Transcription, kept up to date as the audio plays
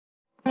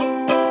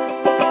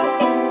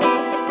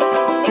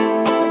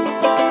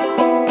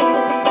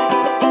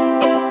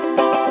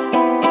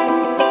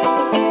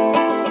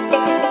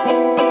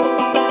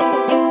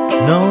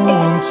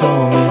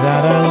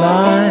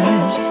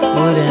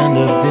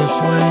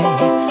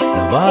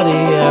Nobody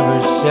ever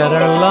said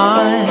our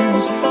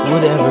lines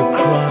would ever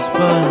cross, but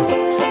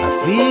I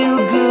feel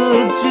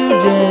good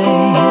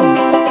today.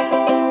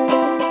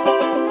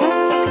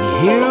 Can you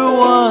hear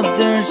what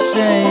they're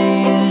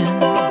saying?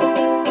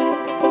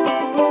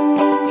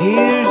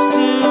 Here's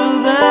to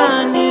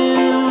the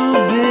new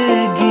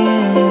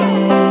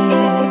beginning.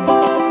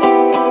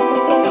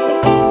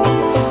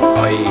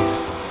 I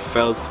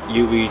felt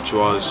Youthreach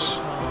was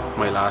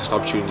my last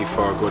opportunity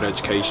for a good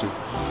education.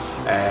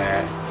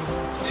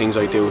 Things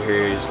I do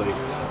here is like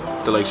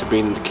the likes of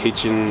being in the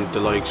kitchen, the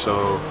likes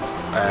of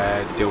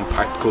doing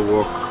practical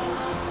work,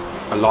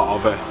 a lot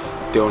of it,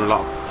 doing a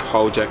lot of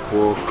project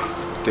work,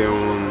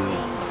 doing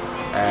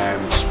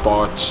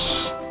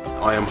sports.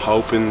 I am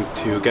hoping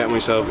to get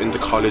myself into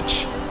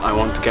college. I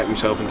want to get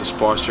myself into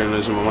sports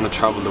journalism. I want to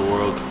travel the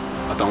world.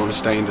 I don't want to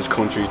stay in this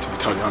country, to be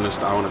totally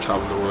honest. I want to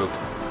travel the world.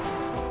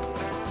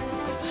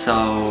 So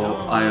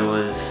I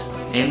was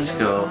in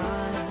school,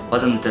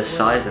 wasn't the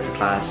size of the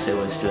class, it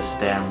was just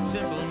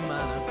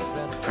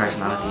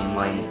personality in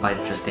mine. I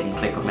just didn't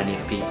click with many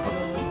of the people.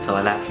 So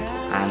I left,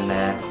 and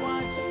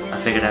I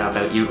figured out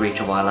about Youthreach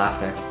a while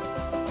after.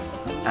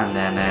 And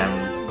then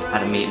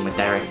had a meeting with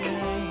Derek,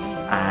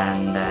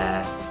 and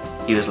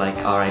he was like,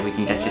 alright, we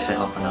can get you set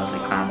up, and I was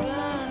like, grand.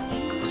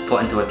 Was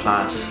put into a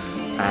class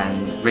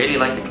and really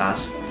liked the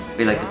class,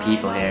 really liked the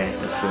people here,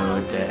 the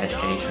food, the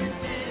education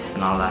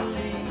and all that.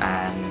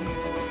 And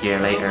a year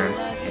later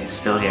it's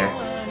still here.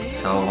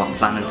 So what I'm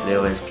planning to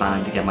do is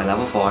planning to get my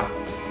level 4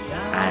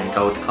 and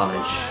go to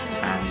college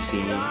and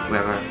see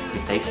wherever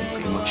it takes me,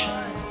 pretty much.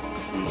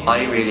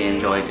 I really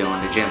enjoy doing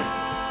the gym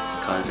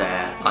because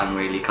I'm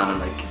really kind of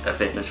like a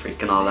fitness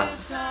freak and all that.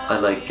 I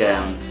like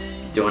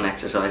doing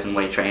exercise and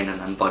weight training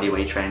and body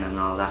weight training and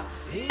all that.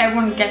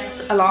 Everyone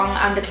gets along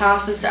and the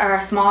classes are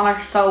smaller,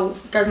 so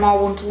there's more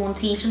one-to-one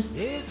teaching,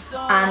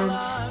 and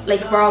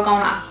like we're all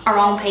going at our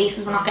own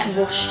paces, we're not getting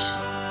rushed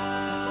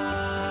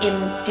in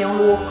doing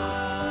the work.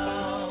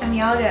 And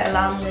you all get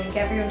along, like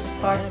everyone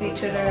supports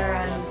each other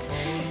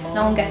and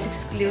no one gets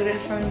excluded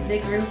from the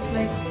group.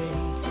 Like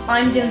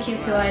I'm doing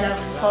QQI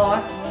Level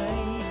 4.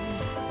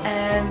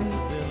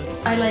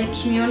 I like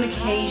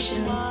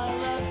communications,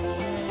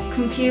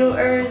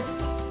 computers,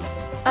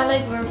 I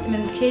like working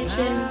in the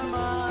kitchen.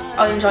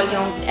 I enjoy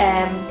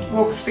doing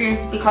work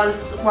experience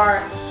because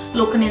we're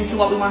looking into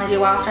what we want to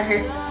do after here,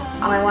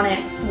 and I want to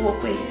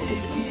work with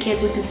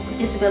kids with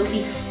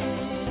disabilities.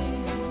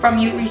 From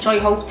Youthreach I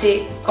hope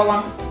to go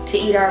on to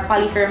either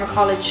Ballyfermot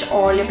College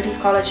or Liberties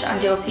College and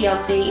do a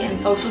PLC in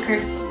social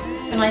care.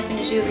 When I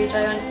finished Youthreach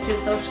I went to do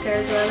social care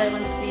as well. I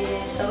went to be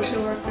a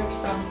social worker,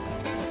 so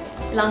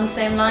along the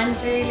same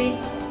lines really.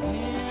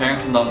 Here in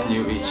Clondalkin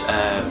Youthreach,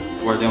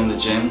 we're doing the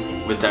gym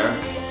with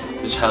Derek,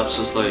 which helps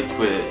us like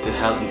with the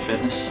health and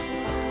fitness.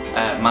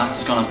 Maths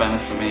is going to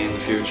benefit me in the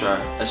future,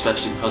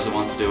 especially because I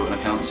want to do an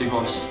accountancy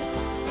course.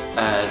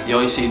 The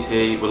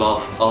ICT will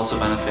also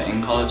benefit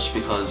in college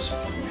because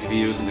we'll be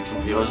using the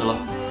computers a lot,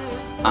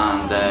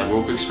 and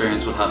work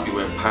experience will help me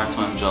with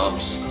part-time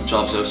jobs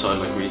outside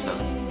like retail.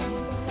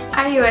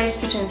 Are you aged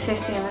between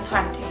 15 and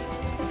 20?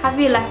 Have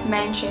you left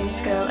mainstream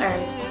school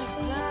early?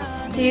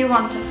 Do you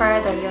want to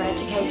further your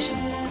education?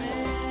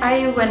 Are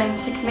you willing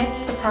to commit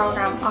to the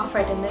programme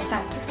offered in this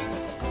centre?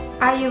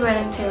 Are you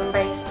willing to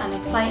embrace an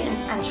exciting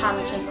and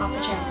challenging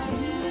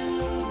opportunity?